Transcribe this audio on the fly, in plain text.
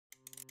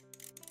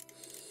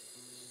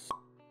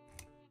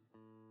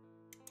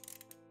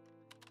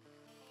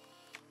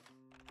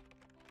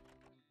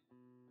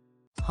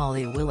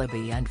Holly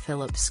Willoughby and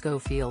Phillip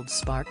Schofield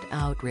sparked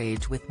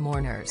outrage with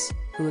mourners,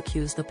 who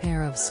accused the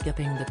pair of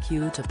skipping the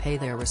queue to pay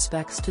their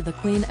respects to the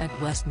Queen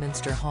at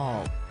Westminster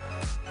Hall.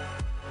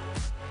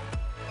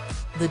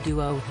 The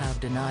duo have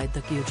denied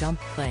the queue jump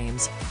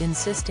claims,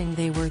 insisting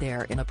they were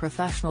there in a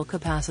professional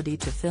capacity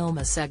to film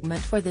a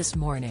segment for This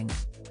Morning.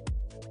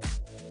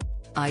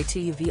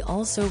 ITV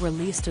also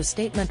released a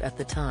statement at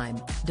the time,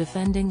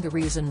 defending the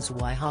reasons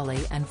why Holly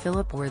and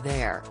Phillip were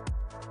there.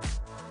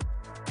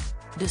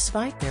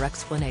 Despite their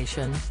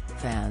explanation,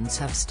 fans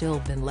have still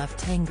been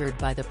left angered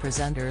by the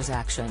presenters'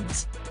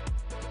 actions.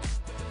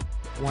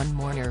 One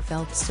mourner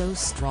felt so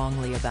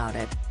strongly about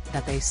it,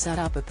 that they set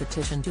up a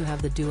petition to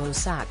have the duo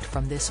sacked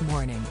from This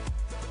Morning.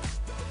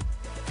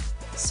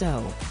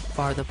 So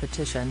far the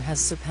petition has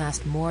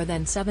surpassed more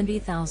than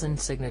 70,000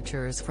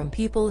 signatures from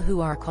people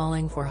who are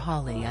calling for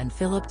Holly and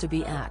Phillip to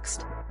be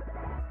axed.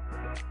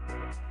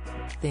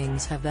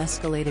 Things have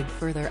escalated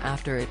further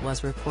after it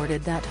was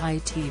reported that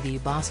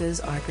ITV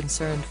bosses are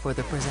concerned for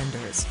the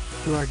presenters,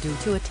 who are due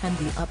to attend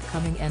the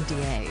upcoming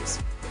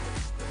NTAs.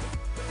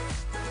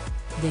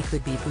 They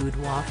could be booed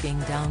walking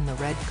down the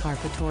red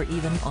carpet or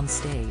even on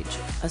stage,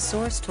 a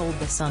source told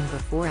The Sun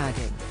before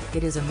adding,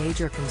 "It is a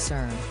major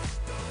concern."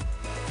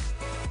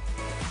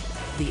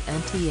 The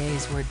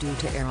NTAs were due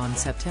to air on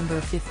September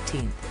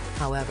 15,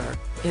 however,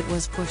 it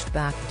was pushed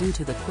back due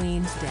to the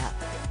Queen's death.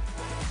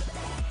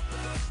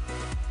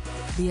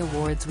 The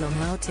awards will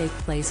now take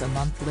place a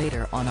month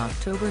later on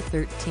October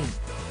 13.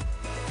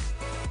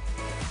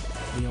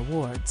 The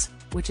awards,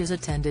 which is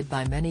attended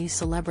by many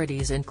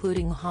celebrities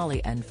including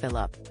Holly and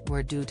Phillip,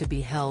 were due to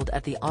be held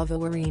at the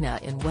OVO Arena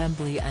in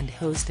Wembley and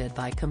hosted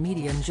by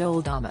comedian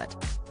Joel Dommett.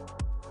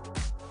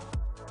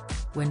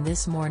 When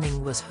This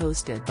Morning was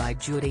hosted by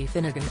Judy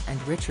Finnegan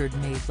and Richard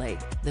Madeley,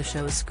 the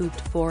show scooped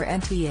 4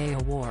 NTA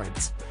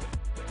awards.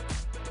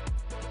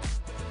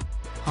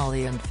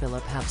 Holly and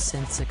Phillip have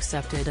since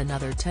accepted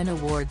another 10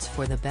 awards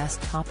for the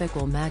Best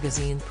Topical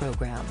Magazine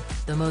Program,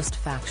 the Most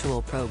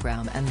Factual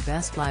Program and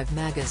Best Live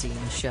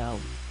Magazine Show.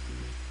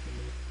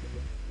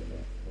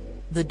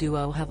 The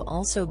duo have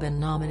also been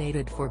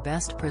nominated for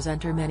Best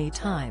Presenter many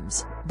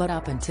times, but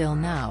up until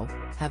now,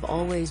 have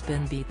always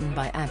been beaten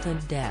by Ant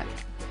and Dec.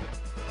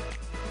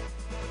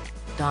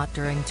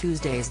 During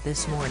Tuesday's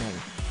This Morning,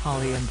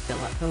 Holly and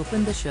Phillip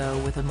opened the show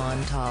with a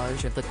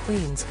montage of the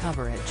Queen's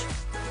coverage.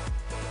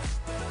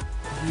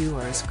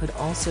 Viewers could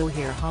also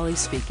hear Holly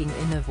speaking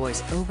in a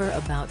voice-over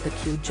about the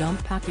queue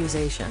jump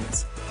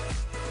accusations.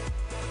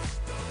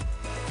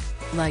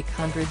 Like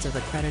hundreds of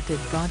accredited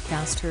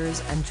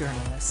broadcasters and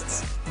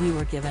journalists, we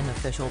were given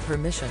official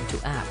permission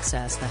to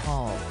access the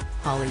hall,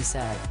 Holly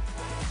said.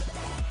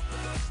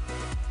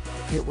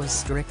 It was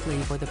strictly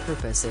for the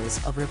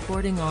purposes of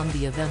reporting on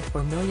the event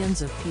for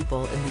millions of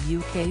people in the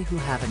UK who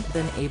haven't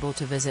been able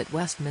to visit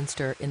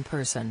Westminster in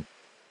person.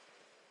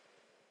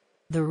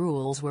 The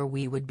rules were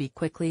we would be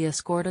quickly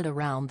escorted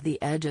around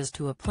the edges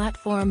to a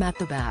platform at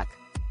the back.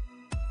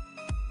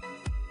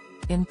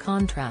 In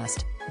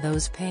contrast,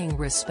 those paying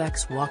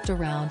respects walked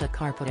around a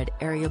carpeted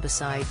area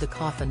beside the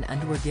coffin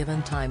and were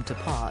given time to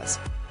pause.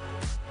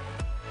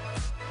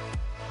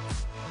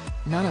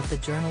 None of the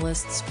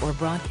journalists or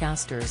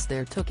broadcasters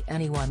there took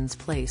anyone's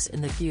place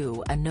in the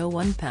queue and no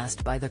one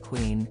passed by the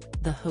Queen,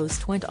 the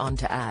host went on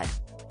to add.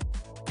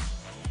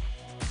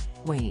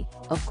 We,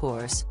 of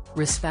course,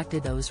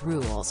 respected those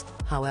rules,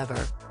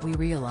 however, we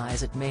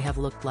realize it may have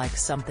looked like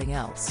something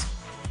else.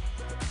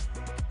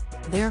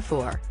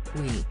 Therefore,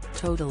 we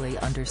totally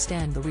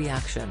understand the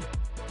reaction.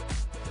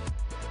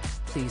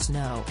 Please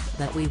know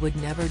that we would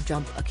never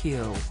jump a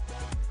queue.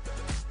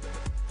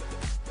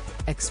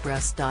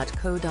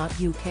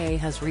 Express.co.uk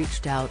has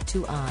reached out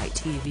to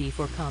ITV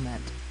for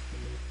comment.